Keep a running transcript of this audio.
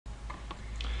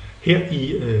Her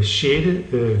i 6.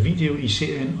 video i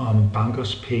serien om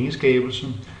bankers pengeskabelse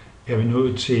er vi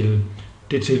nået til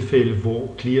det tilfælde,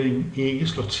 hvor clearingen ikke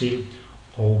slår til,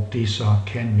 og det så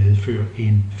kan medføre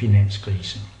en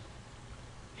finanskrise.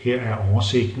 Her er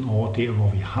oversigten over der,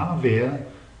 hvor vi har været,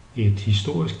 et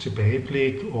historisk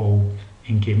tilbageblik og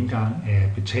en gennemgang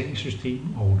af betalingssystem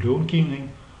og långivning,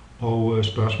 og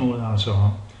spørgsmålet er altså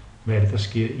om, hvad det der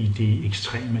sker i de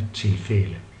ekstreme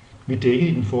tilfælde. Vi dækkede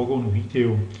i den foregående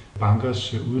video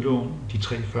bankers udlån, de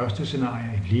 3 første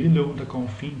scenarier, et lille lån, der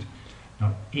går fint. Når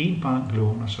en bank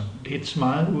låner så lidt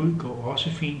meget ud, går også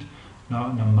fint.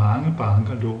 Når mange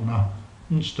banker låner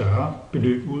en større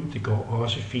beløb ud, det går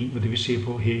også fint. Og det vi ser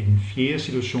på her i den 4.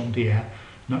 situation, det er,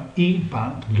 når en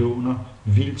bank låner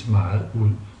vildt meget ud,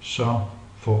 så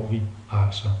får vi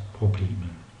altså problemet.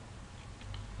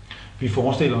 Vi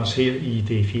forestiller os her i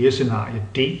det 4. scenarie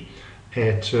D,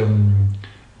 at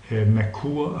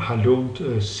Merkur har lånt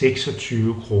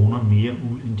 26 kroner mere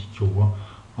ud, end de gjorde.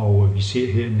 Og vi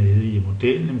ser hernede i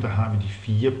modellen, der har vi de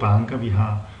 4 banker, vi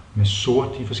har med sort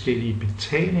de forskellige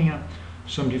betalinger,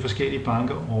 som de forskellige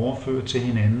banker overfører til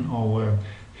hinanden. Og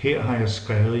her har jeg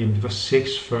skrevet, at det var 6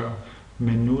 før,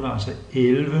 men nu er der altså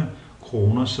 11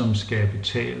 kroner, som skal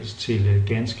betales til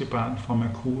Danske Bank fra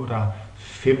Merkur. Der er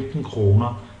 15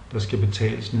 kroner, der skal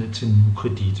betales ned til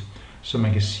NuKredit. Så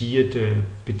man kan sige, at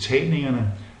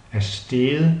betalingerne er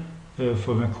steget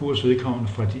for Merkurs vedkommende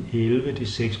fra de 11, det er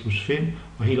 6 plus 5,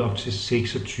 og helt op til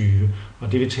 26.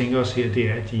 Og det vi tænker os her, det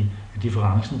er, at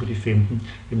differencen på de 15,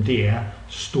 jamen det er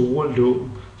store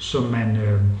lån, som man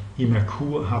i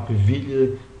Merkur har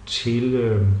bevilget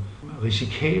til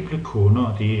risikable kunder,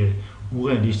 og det er et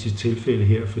urealistisk tilfælde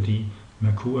her, fordi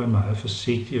Merkur er en meget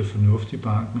forsigtig og fornuftig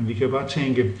bank, men vi kan bare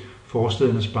tænke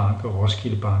Forstedernes Bank og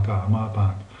Roskilde Bank og Amager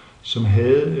Bank, som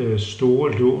havde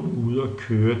store lån ude at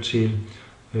køre til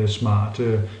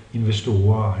smarte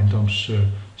investorer,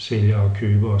 ejendomssælgere og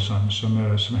købere og sådan,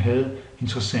 som havde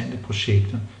interessante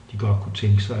projekter, de godt kunne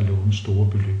tænke sig at låne store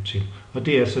beløb til. Og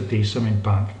det er altså det, som en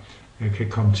bank kan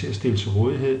komme til at stille til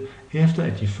rådighed, efter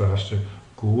at de første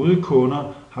gode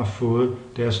kunder har fået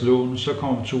deres lån, så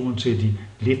kommer turen til de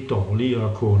lidt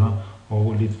dårligere kunder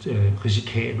og lidt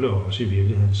risikable også i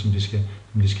virkeligheden, som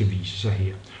det skal vise sig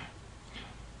her.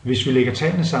 Hvis vi lægger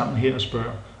tallene sammen her og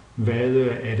spørger, hvad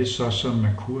er det så, som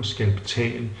Merkur skal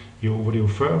betale? Jo, hvor det jo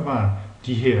før var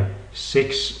de her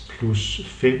 6 plus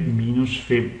 5 minus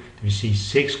 5, det vil sige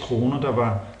 6 kroner,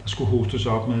 der skulle hostes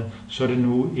op med, så er det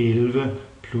nu 11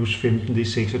 plus 15, det er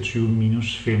 26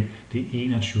 minus 5, det er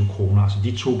 21 kroner, altså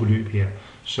de 2 beløb her.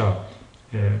 Så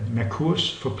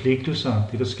Merkurs forpligtelser,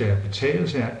 det der skal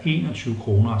betales, er 21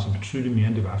 kroner, altså betydeligt mere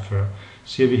end det var før.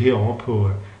 Ser vi herovre på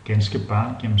Danske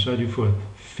Bank, jamen så har de jo fået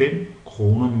 5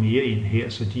 kroner mere ind her,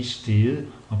 så de er steget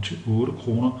op til 8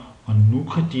 kroner, og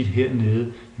NuKredit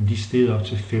hernede, jamen de er steget op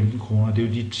til 15 kroner. Det er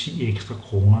jo de 10 ekstra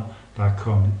kroner, der er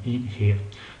kommet ind her.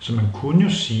 Så man kunne jo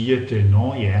sige, at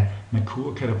når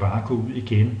Merkur kan da bare gå ud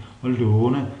igen og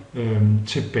låne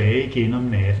tilbage igen om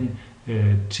natten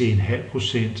til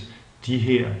 0,5% de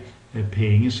her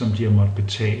penge, som de har måttet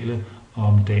betale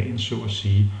om dagen, så at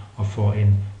sige, og få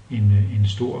en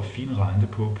stor og fin rente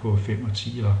på 5 og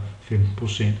 10 og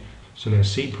 15%. Så lad os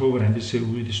se på, hvordan det ser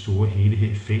ud i det store hele her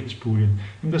i fællespuljen.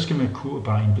 Jamen der skal Merkur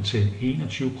bare indbetale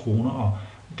 21 kroner, og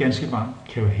Danske Bank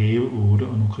kan jo have 8,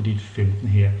 og NuKredit 15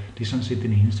 her. Det er sådan set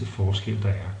den eneste forskel, der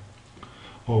er.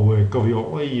 Og går vi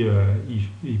over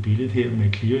i billedet her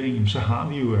med clearingen, så har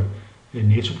vi jo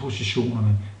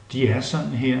nettopositionerne. De er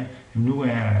sådan her. Jamen nu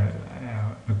er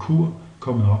Merkur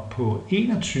kommet op på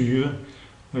 21,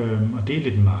 og det er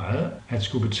lidt meget at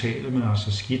skulle betale, men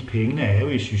altså skidt, pengene er jo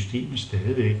i systemet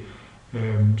stadigvæk.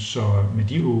 Så med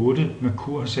de 8,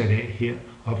 Merkur har sat af her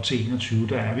op til 21,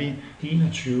 der er vi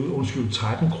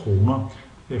 13 kroner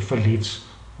for lidt.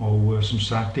 Og som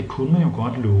sagt, det kunne man jo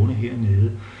godt låne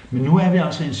hernede. Men nu er vi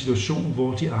altså i en situation,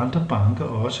 hvor de andre banker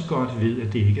også godt ved,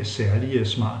 at det ikke er særlig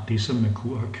smart, det som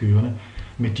Merkur har kørende,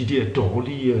 med de der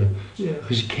dårlige,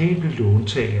 risikable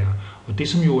låntagere. Og det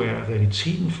som jo er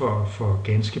realiteten for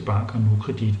Danske Bank og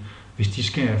NuKredit, hvis de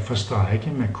skal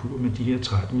forstrække Merkur med de her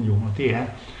 13 millioner, det er,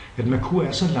 at Merkur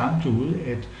er så langt ude,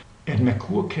 at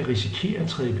Merkur kan risikere at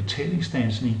træde i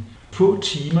betalingsstandsning få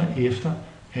timer efter,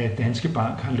 at Danske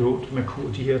Bank har lånt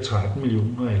Merkur de her 13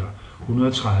 millioner, eller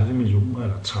 130 millioner,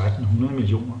 eller 1300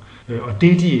 millioner. Og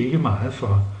det er de ikke meget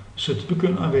for. Så de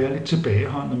begynder at være lidt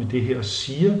tilbageholdende med det her og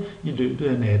siger i løbet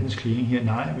af nattens clearing her,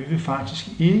 nej, vi vil faktisk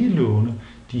ikke låne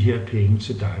de her penge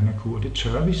til dig, Merkur. Det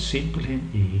tør vi simpelthen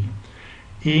ikke.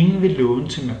 Ingen vil låne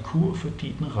til Merkur,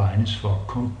 fordi den regnes for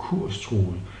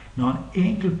konkurstruet. Når en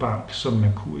enkelt bank, som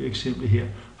Merkur i eksempel her,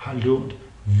 har lånt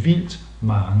vildt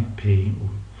mange penge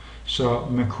ud. Så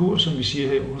Merkur, som vi siger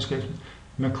her i underskriften,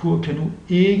 Merkur kan nu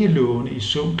ikke låne i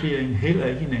sumclearingen, heller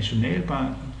ikke i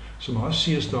Nationalbanken, som også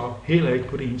siger stop, heller ikke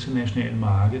på det internationale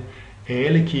marked.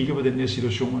 Alle kigger på den her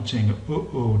situation og tænker,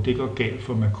 det går galt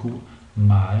for Merkur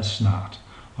meget snart.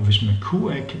 Og hvis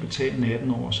Merkur ikke kan betale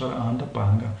natten over, så er der andre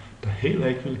banker, der heller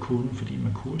ikke vil kunne, fordi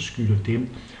Merkur skylder dem.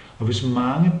 Og hvis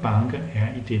mange banker er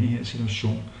i denne her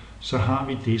situation, så har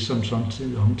vi det, som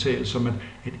samtidig omtales som,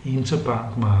 at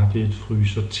Interbankmarkedet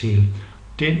fryser til.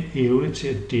 Den evne til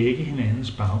at dække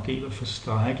hinandens bagdel og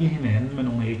forstrække hinanden med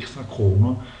nogle ekstra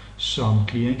kroner, som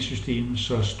clearingsystemet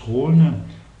så strålende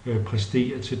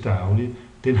præsterer til dagligt,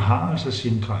 den har altså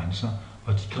sine grænser,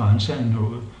 og de grænser er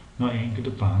nået, når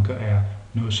enkelte banker er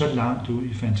nået så langt ud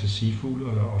i fantasifulde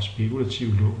og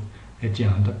spekulative lån, at de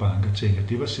andre banker tænker, at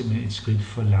det var simpelthen et skridt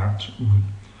for langt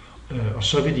ud. Og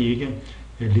så vil de ikke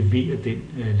levere den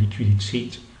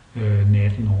likviditet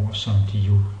natten over, som de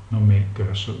jo normalt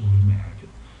gør så udmærket.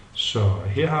 Så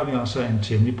her har vi altså en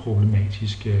temmelig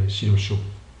problematisk situation.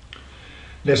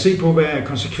 Lad os se på, hvad er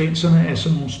konsekvenserne af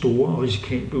sådan nogle store og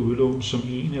risikable udlån, som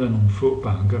en eller nogle få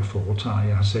banker foretager.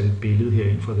 Jeg har sat et billede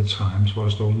herind fra The Times, hvor der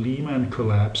står Lehman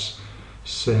collapse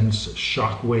sends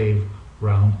shockwave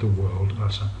round the world.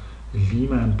 Altså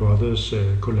Lehman Brothers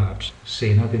kollaps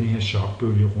sender den her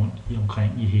chokbølge rundt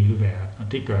omkring i hele verden.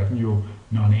 Og det gør den jo,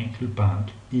 når en enkelt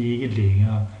bank ikke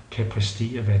længere kan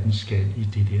præstere, hvad den skal i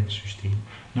det der system.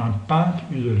 Når en bank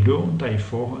yder lån, der i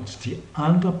forhold til de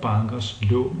andre bankers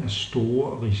lån er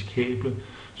store og risikable,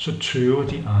 så tøver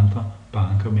de andre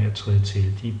banker med at træde til.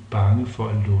 De er bange for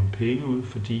at låne penge ud,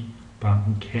 fordi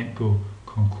banken kan gå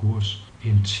konkurs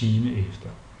en time efter.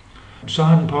 Så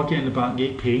har den pågældende bank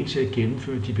ikke penge til at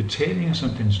gennemføre de betalinger, som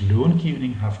dens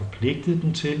långivning har forpligtet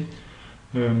den til.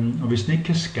 Og hvis den ikke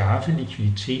kan skaffe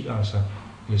likviditet, altså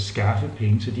skaffe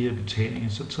penge til de her betalinger,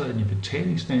 så træder den i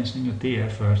betalingsstandsning, og det er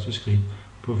første skridt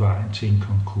på vejen til en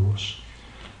konkurs.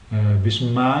 Hvis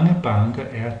mange banker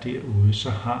er derude, så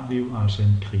har vi jo altså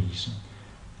en krise.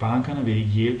 Bankerne vil ikke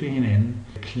hjælpe hinanden.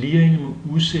 Clearingen må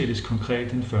udsættes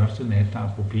konkret den første nat, der er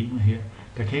problemer her.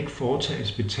 Der kan ikke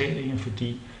foretages betalinger,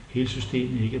 fordi hele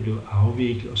systemet ikke er blevet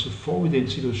afviklet, og så får vi den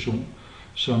situation,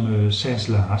 som Sas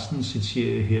Larsen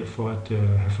citerer her for at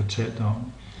have fortalt om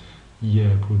i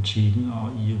Politikken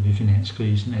og ved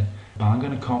Finanskrisen, at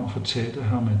bankerne kom og fortalte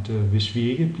ham, at hvis vi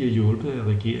ikke bliver hjulpet af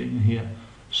regeringen her,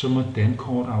 så må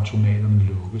dankortautomaterne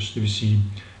lukkes. Det vil sige,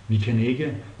 at vi kan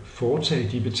ikke foretage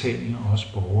de betalinger os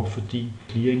borgere, fordi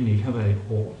clearingen ikke har været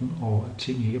i orden, og at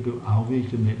ting ikke er blevet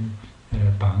afviklet mellem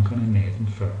bankerne natten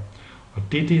før. Og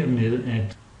det der med,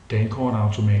 at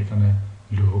dankortautomaterne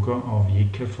lukker, og vi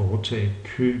ikke kan foretage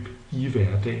køb i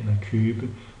hverdagen og købe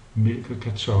mælk og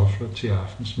kartofler til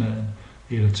aftensmaden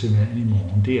eller til maden i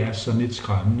morgen, det er sådan et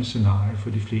skræmmende scenarie for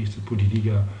de fleste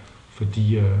politikere,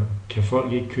 fordi kan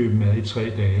folk ikke købe mad i 3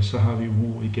 dage, så har vi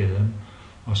uro i gaden,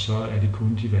 og så er det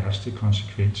kun de værste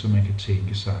konsekvenser, man kan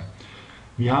tænke sig.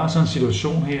 Vi har altså en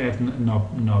situation her, at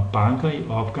når banker i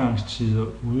opgangstider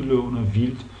udlåner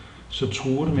vildt, så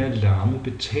truer det med at lamme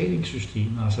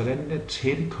betalingssystemet. Altså der er den der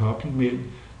tætte kobling mellem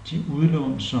de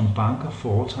udlån, som banker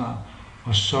foretager,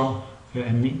 og så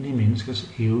almindelige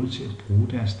menneskers evne til at bruge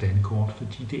deres dankort,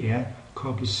 fordi det er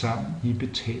koblet sammen i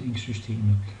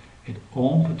betalingssystemet. At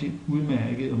oven på det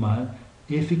udmærkede og meget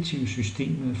effektive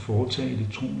system med at foretage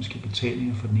elektroniske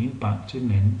betalinger fra den ene bank til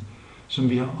den anden, som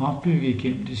vi har opbygget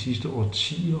igennem de sidste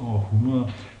årtier og århundreder,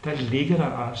 der ligger der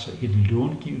altså et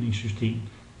långivningssystem.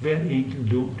 Hvert enkelt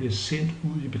lån bliver sendt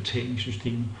ud i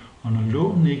betalingssystemet, og når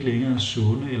lånen ikke længere er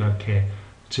sunde eller kan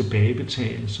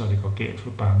tilbagebetales, så det går galt for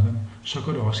bankerne, så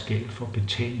går det også galt for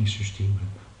betalingssystemet.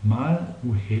 Meget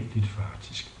uheldigt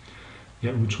faktisk.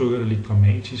 Jeg udtrykker det lidt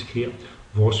dramatisk her.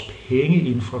 Vores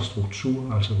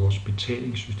pengeinfrastruktur, altså vores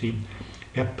betalingssystem,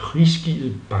 er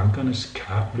prisgivet bankernes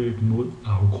kapløb mod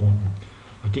afgrunden.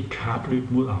 Og det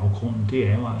kapløb mod afgrunden, det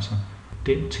er jo altså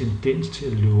den tendens til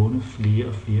at låne flere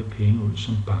og flere penge ud,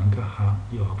 som banker har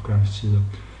i opgangstider,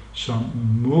 som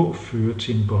må føre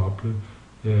til en boble,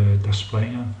 der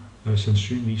springer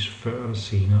sandsynligvis før eller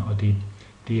senere. Og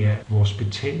det er vores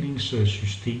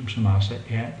betalingssystem, som altså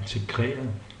er integreret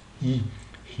i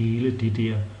hele det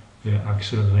der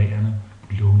accelererende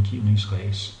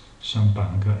långivningsræs, som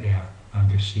banker er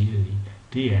engageret i.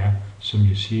 Det er, som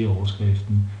jeg siger i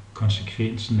overskriften,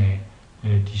 konsekvensen af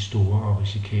de store og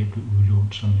risikable udlån,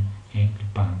 som enkelte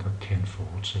banker kan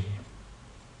foretage.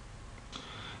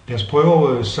 Lad os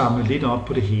prøve at samle lidt op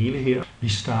på det hele her. Vi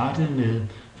startede med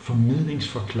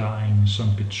formidlingsforklaringen, som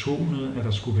betonede, at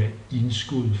der skulle være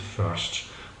indskud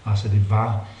først. Altså det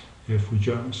var fru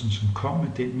Jørgensen, som kom med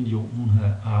den million, hun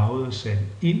havde arvet og sat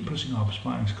ind på sin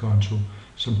opsparingskonto,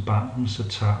 som banken så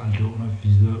tager og låner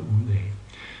videre ud af.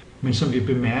 Men som vi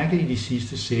bemærket i de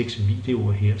sidste 6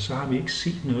 videoer her, så har vi ikke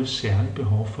set noget særligt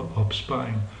behov for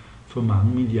opsparing for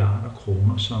mange milliarder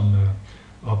kroner, som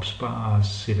opsparere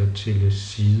sætter til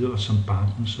side, og som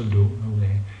banken så låner ud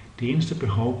af. Det eneste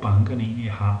behov, bankerne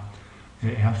egentlig har,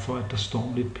 er for, at der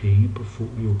står lidt penge på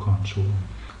foliokontoen.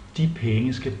 De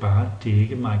penge skal bare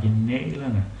dække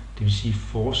marginalerne, det vil sige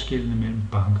forskellene mellem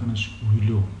bankernes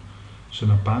udlån. Så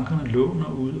når bankerne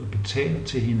låner ud og betaler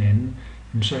til hinanden,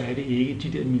 så er det ikke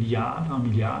de der milliarder og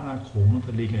milliarder af kroner,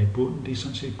 der ligger i bunden. Det er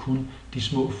sådan set kun de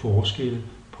små forskelle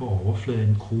på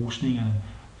overfladen, krusningerne,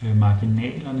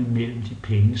 marginalerne mellem de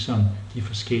penge, som de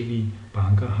forskellige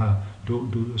banker har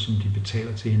lånt ud, og som de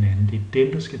betaler til hinanden. Det er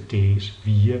dem, der skal dækkes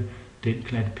via den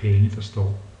klat penge, der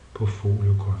står på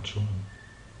foliokontoen.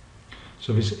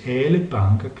 Så hvis alle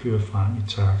banker kører frem i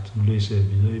takt, nu læser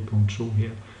jeg videre i punkt 2 her,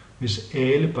 hvis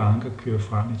alle banker kører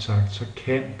frem i takt, så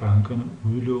kan bankerne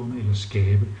udlåne eller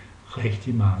skabe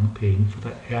rigtig mange penge, for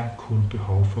der er kun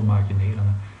behov for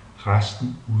marginalerne.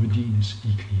 Resten udlignes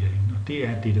i clearingen, og det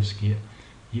er det, der sker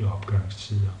i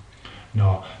opgangstider.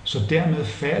 Så dermed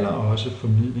falder også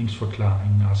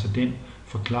formidlingsforklaringen, altså den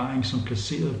forklaring, som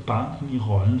placerede banken i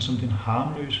rollen som den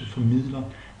harmløse formidler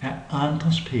af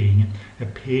andres penge, af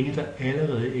penge, der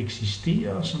allerede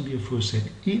eksisterer, og som vi har fået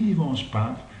sat ind i vores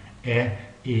bank af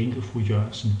fru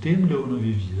Jørgensen. Dem låner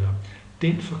vi videre.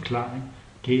 Den forklaring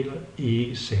gælder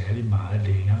ikke særlig meget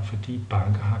længere, fordi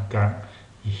banker har gang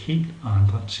i helt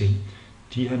andre ting.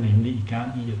 De har nemlig i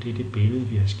gang i, og det er det billede,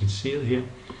 vi har skitseret her,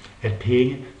 at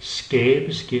penge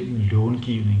skabes gennem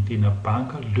långivning. Det er, når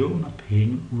banker låner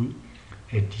penge ud,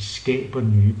 at de skaber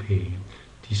nye penge.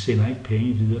 De sender ikke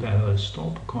penge videre, der allerede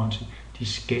står på konti. De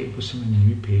skaber simpelthen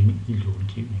nye penge i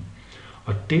långivning.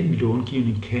 Og den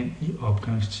långivning kan i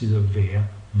opgangstider være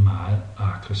meget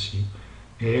aggressiv.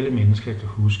 Alle mennesker kan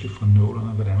huske fra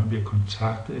nålerne, hvordan man bliver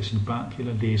kontaktet af sin bank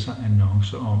eller læser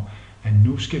annoncer om, at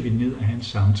nu skal vi ned og have en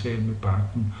samtale med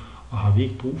banken, og har vi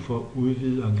ikke brug for at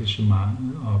udvide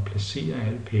engagementet og placere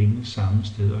alle pengene samme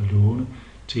sted og låne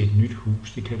til et nyt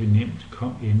hus. Det kan vi nemt.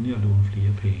 Kom endelig og låne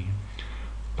flere penge.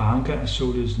 Banker er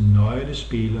således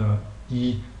nøglespillere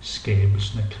i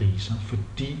skabelsen af kriser,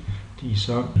 fordi de i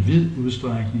så vid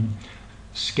udstrækning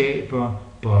skaber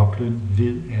boblen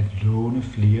ved at låne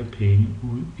flere penge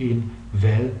ud, end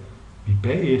hvad vi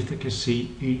bagefter kan se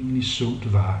egentlig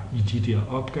sundt var i de der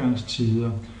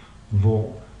opgangstider,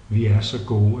 hvor vi er så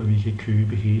gode, at vi kan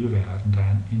købe hele verden. Der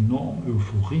er en enorm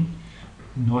eufori,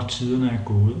 når tiderne er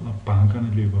gået, og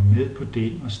bankerne løber med på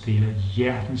det og stiller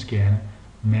hjertens gerne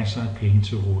masser af penge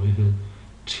til rådighed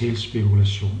til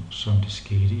spekulation, som det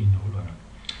skete i nullerne.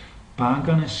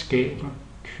 Bankerne skaber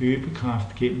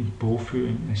købekraft gennem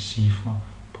bogføring af cifre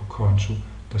på konto,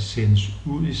 der sendes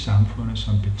ud i samfundet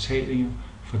som betalinger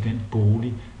for den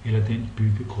bolig eller den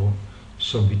byggegrund,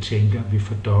 som vi tænker vil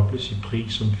fordobles i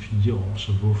pris om 4 år,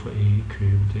 så hvorfor ikke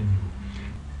købe den nu?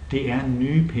 Det er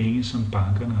nye penge, som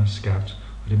bankerne har skabt,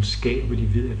 og dem skaber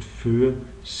de ved at føre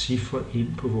cifre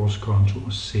ind på vores konto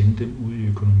og sende dem ud i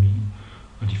økonomien.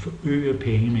 Og de forøger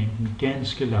pengemængden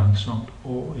ganske langsomt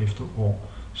år efter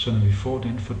år, så når vi får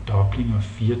den fordobling og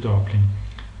firedobling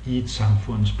i et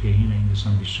samfunds pengemængde,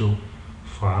 som vi så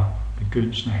fra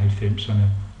begyndelsen af 90'erne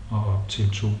og op til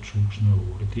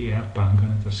 2008. Det er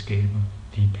bankerne, der skaber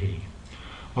de penge.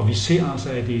 Og vi ser altså,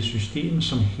 at det er systemet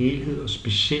som helhed og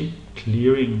specielt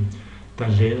clearingen, der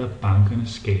lader bankerne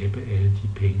skabe alle de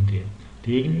penge der.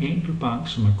 Det er ikke en enkelt bank,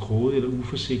 som er grådig eller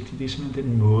uforsigtig. Det er simpelthen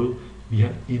den måde, vi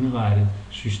har indrettet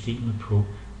systemet på,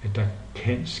 at der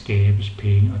kan skabes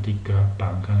penge, og det gør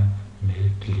bankerne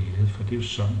med glæde, for det er jo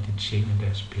sådan, de tjener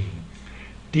deres penge.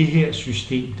 Det her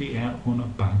system, det er under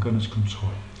bankernes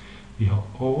kontrol. Vi har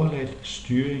overladt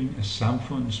styringen af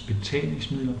samfundets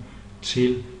betalingsmidler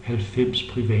til 90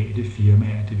 private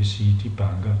firmaer, det vil sige de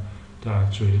banker, der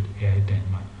aktuelt er i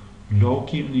Danmark.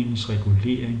 Lovgivningens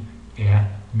regulering er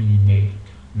minimal.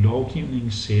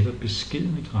 Lovgivningen sætter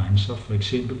beskedne grænser, for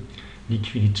eksempel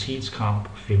likviditetskrav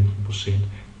på 15%.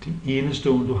 Det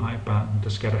indestående, du har i banken, der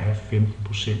skal der have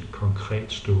 15%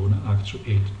 konkret stående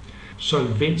aktuelt.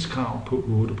 Solvenskrav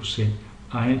på 8%.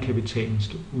 Egenkapitalen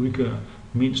skal udgøre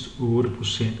mindst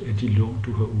 8% af de lån,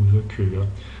 du har ude at køre.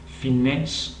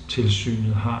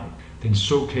 Finanstilsynet har den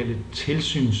såkaldte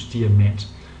tilsynsdiamant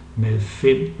med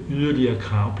 5 yderligere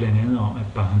krav, blandt andet om, at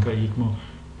banker ikke må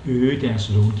øge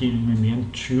deres långivning med mere end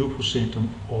 20% om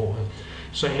året.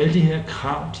 Så alle de her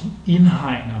krav, de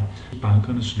indhegner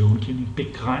bankernes långivning,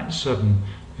 begrænser den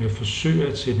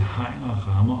forsøger at sætte hegn og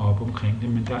rammer op omkring det,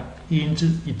 men der er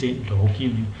intet i den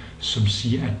lovgivning, som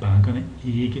siger, at bankerne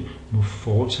ikke må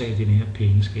foretage den her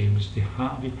pengeskabelse. Det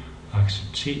har vi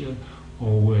accepteret,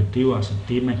 og det er jo altså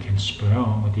det, man kan spørge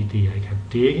om, og det er det, jeg ikke har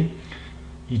dækket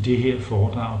i det her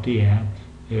foredrag. Det er,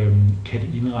 kan det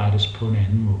indrettes på en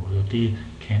anden måde, og det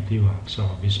kan det jo altså.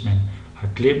 Hvis man har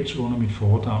glemt under mit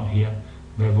foredrag her,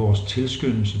 hvad vores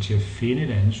tilskyndelse til at finde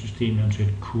et andet system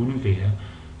eventuelt kunne være,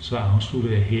 så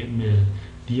afslutter jeg her med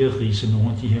lige at ridse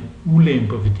nogle af de her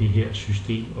ulemper ved det her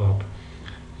system op.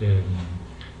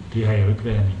 Det har jo ikke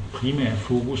været min primære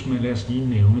fokus, men lad os lige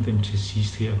nævne dem til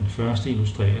sidst her. Den første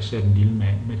illustreres af den lille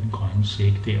mand med den grønne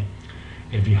sæk der,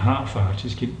 at vi har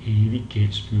faktisk en evig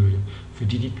gældsbyrde,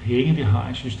 fordi de penge, vi har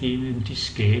i systemet, de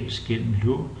skabes gennem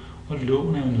lån, og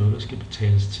lån er jo noget, der skal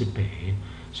betales tilbage.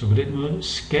 Så på den måde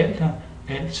skal der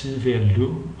altid være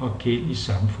lån og gæld i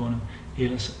samfundet,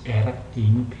 ellers er der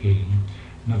ingen penge.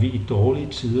 Når vi i dårlige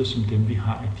tider, som dem vi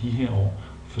har i de her år,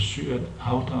 forsøger at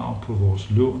afdrage på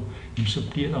vores lån, så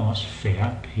bliver der også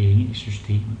færre penge i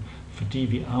systemet. Fordi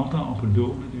vi afdrager på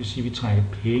lånet, det vil sige, at vi trækker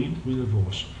penge ud af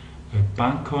vores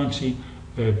bankkonti,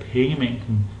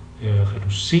 pengemængden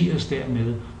reduceres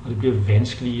dermed, og det bliver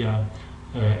vanskeligere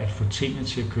at få tingene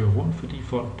til at køre rundt, fordi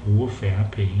folk bruger færre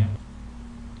penge.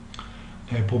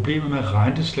 Problemet med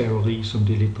renteslaveri, som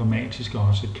det lidt dramatisk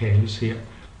også kaldes her,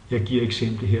 jeg giver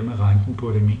eksempel her med renten på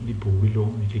et almindeligt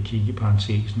boliglån. Vi kan kigge i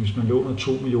parentesen. Hvis man låner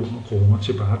 2 millioner kroner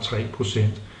til bare 3%,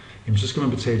 så skal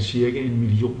man betale cirka 1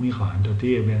 million i renter.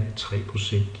 Det er hvad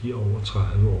 3% giver over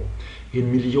 30 år. 1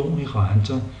 million i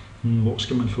renter, hvor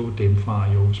skal man få dem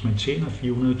fra? Jo, hvis man tjener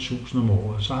 400.000 om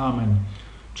året, så har man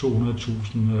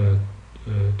 200.000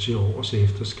 til års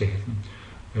efter skatten.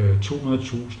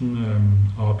 200.000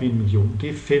 op i 1 million, det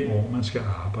er 5 år, man skal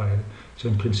arbejde. Så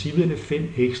i princippet er det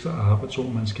 5 ekstra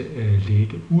arbejdsår, man skal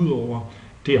lægge ud over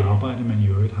det arbejde, man i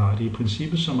øvrigt har. Det er i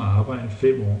princippet som at arbejde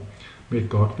 5 år med et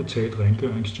godt betalt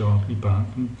rengøringsjob i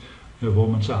banken,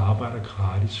 hvor man så arbejder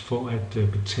gratis for at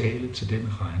betale til den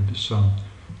rente, som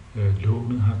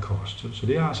lånet har kostet. Så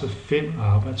det er altså 5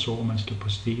 arbejdsår, man skal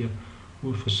præstere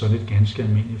ud fra sådan et ganske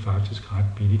almindeligt, faktisk ret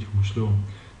billigt huslån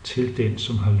til den,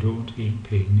 som har lånt en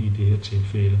penge, i det her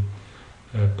tilfælde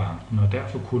banken. Og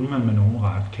derfor kunne man med nogen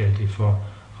ret kalde det for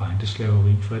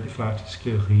renteslaveri, for er det faktisk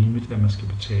rimeligt, at man skal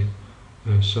betale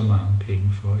så mange penge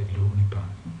for et lån i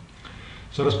banken.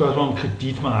 Så er der spørgsmål om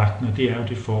kreditmagten, og det er jo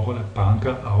det forhold, at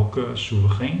banker afgør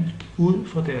suverænt ud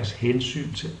fra deres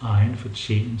hensyn til egen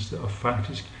fortjeneste, og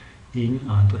faktisk ingen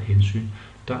andre hensyn.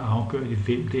 Der afgør det,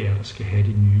 hvem det er, der skal have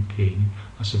de nye penge,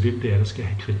 altså hvem det er, der skal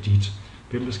have kredit,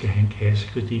 hvem der skal have en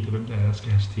kassekredit, og hvem der er, der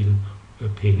skal have stillet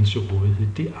penge til rådighed.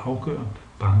 Det afgør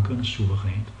bankerne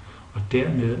suverænt, og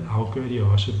dermed afgør de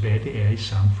også, hvad det er i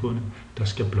samfundet, der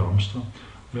skal blomstre,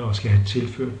 og skal have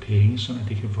tilført penge, så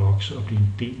det kan vokse og blive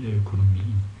en del af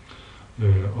økonomien.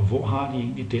 Og hvor har de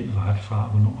egentlig den ret fra?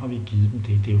 Hvornår har vi givet dem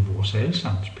det? Det er jo vores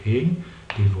allesammens penge,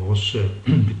 det er vores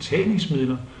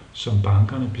betalingsmidler, som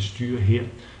bankerne bestyrer her,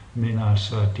 men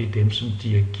altså det er dem, som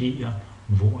dirigerer,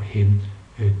 hvorhen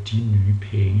de nye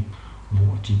penge,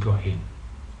 hvor de går hen.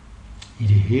 I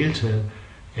det hele taget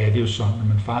er det jo sådan, at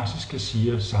man faktisk kan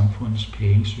sige, at samfundets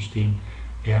pengesystem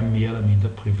er mere eller mindre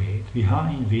privat. Vi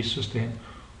har i en vis forstand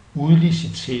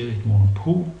udliciteret et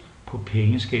monopol på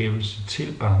pengeskabelse til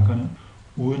bankerne,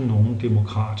 uden nogen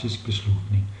demokratisk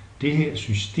beslutning. Det her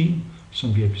system,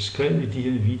 som vi har beskrevet i de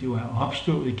her videoer, er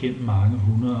opstået igennem mange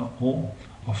hundrede år,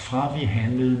 og fra vi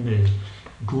handlede med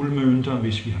guldmønter,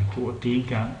 hvis vi har gjort det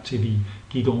engang, til vi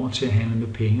gik over til at handle med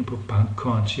penge på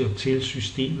bankkonti, og til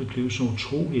systemet blev så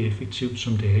utrolig effektivt,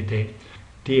 som det er i dag.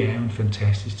 Det er jo en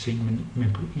fantastisk ting,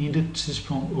 men på intet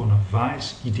tidspunkt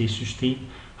undervejs i det system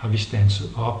har vi standset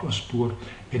op og spurgt,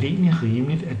 er det egentlig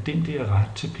rimeligt, at den der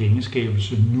ret til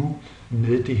pengeskabelse nu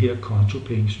med det her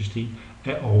kontopengesystem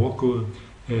er overgået,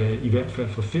 i hvert fald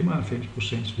for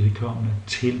 95% vedkommende,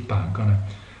 til bankerne.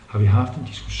 Har vi haft en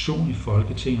diskussion i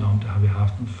Folketinget om det? Har vi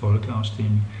haft en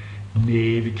folkeafstemning?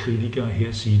 Nej, vil kritikere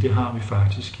her sige, det har vi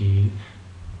faktisk ikke.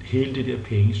 Hele det der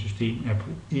pengesystem er på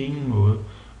ingen måde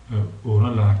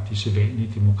underlagt de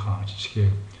sædvanlige demokratiske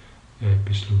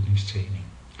beslutningstagning.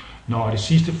 Det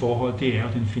sidste forhold, det er jo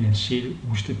den finansielle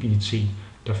ustabilitet,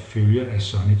 der følger af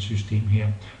sådan et system her.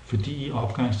 Fordi i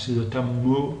opgangstider, der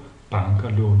må banker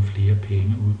låne flere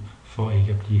penge ud, for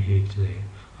ikke at blive hægtet af.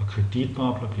 Og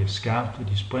kreditbobler bliver skabt, og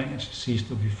de springer til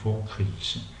sidst, og vi får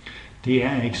krise. Det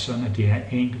er ikke sådan, at det er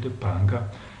enkelte banker,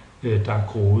 der er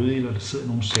grådige, eller der sidder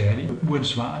nogle særligt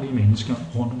uansvarlige mennesker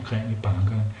rundt omkring i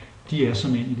bankerne. De er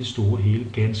som i det store hele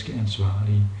ganske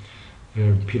ansvarlige.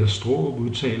 Peter Straarup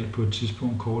udtalte på et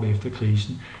tidspunkt kort efter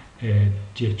krisen,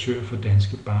 direktør for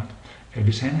Danske Bank, at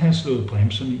hvis han havde slået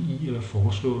bremserne i eller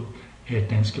foreslået, at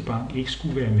Danske Bank ikke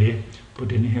skulle være med på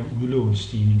denne her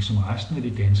udlånsstigning, som resten af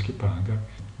de danske banker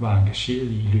var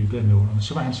engageret i løbet af månederne,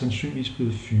 så var han sandsynligvis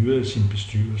blevet fyret af sin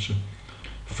bestyrelse.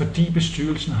 Fordi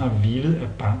bestyrelsen har villet, at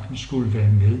banken skulle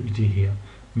være med i det her.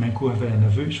 Man kunne have været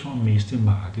nervøs for at miste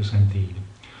markedsandele.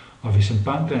 Og hvis en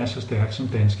bank, der er så stærk som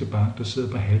Danske Bank, der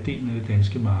sidder på halvdelen af det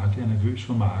danske marked, er nervøs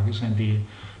for markedsandele,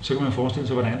 så kan man forestille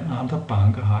sig, hvordan andre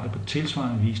banker har det på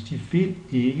tilsvarende vis. De vil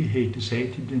ikke hægtes af.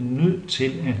 De bliver nødt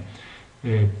til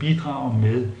at bidrage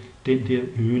med den der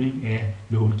øgning af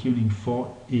långivning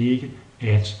for ikke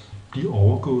at blive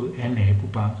overgået af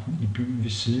nabobanken i byen ved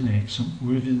siden af, som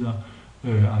udvider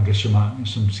engagementet,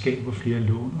 som skaber flere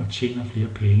lån og tjener flere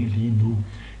penge lige nu,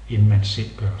 end man selv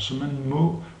gør. Så man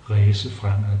må ræse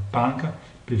fremad. Banker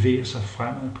bevæger sig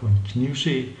fremad på en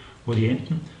knivsæg, hvor de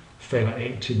enten falder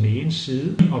af til den ene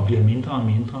side og bliver mindre og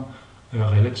mindre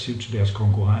relativt til deres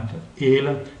konkurrenter,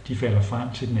 eller de falder frem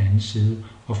til den anden side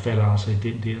og falder altså i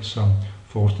den der, som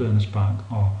Forstædernes Bank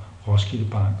og Roskilde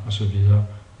Bank osv.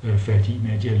 faldt i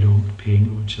med, at de har lånt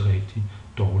penge ud til rigtig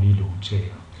dårlige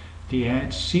låntagere. Det er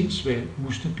et sindssygt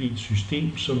ustabilt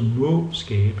system, som må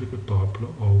skabe bobler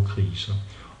og kriser.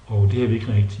 Og det har vi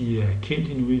ikke rigtig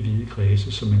erkendt endnu i hvide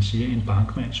kredse, som man siger, en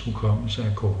bankmands hukommelse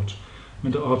er kort.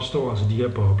 Men der opstår altså de her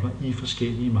bobler i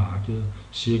forskellige markeder,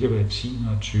 cirka hver 10.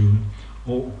 og 20.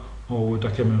 år, og der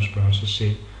kan man jo spørge sig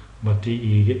selv, var det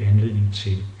ikke anledning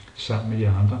til, sammen med de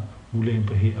andre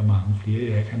ulemper her og mange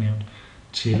flere, jeg ikke har nævnt,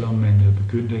 til om man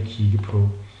begyndte at kigge på,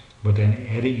 hvordan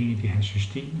er det egentlig, det her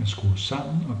system er skruet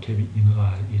sammen, og kan vi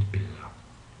indrette et bedre.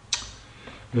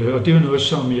 Og det er noget,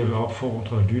 som jeg vil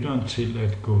opfordre lytteren til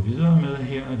at gå videre med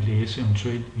her, og læse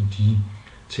eventuelt i de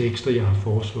tekster, jeg har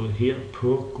foreslået her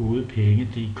på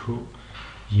godepenge.dk.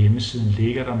 Hjemmesiden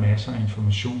ligger der masser af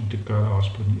information. Det gør der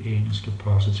også på den engelske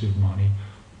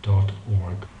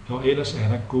positivemoney.org. Og ellers er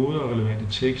der gode og relevante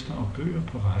tekster og bøger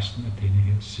på resten af denne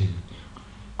her side.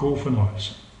 God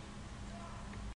fornøjelse.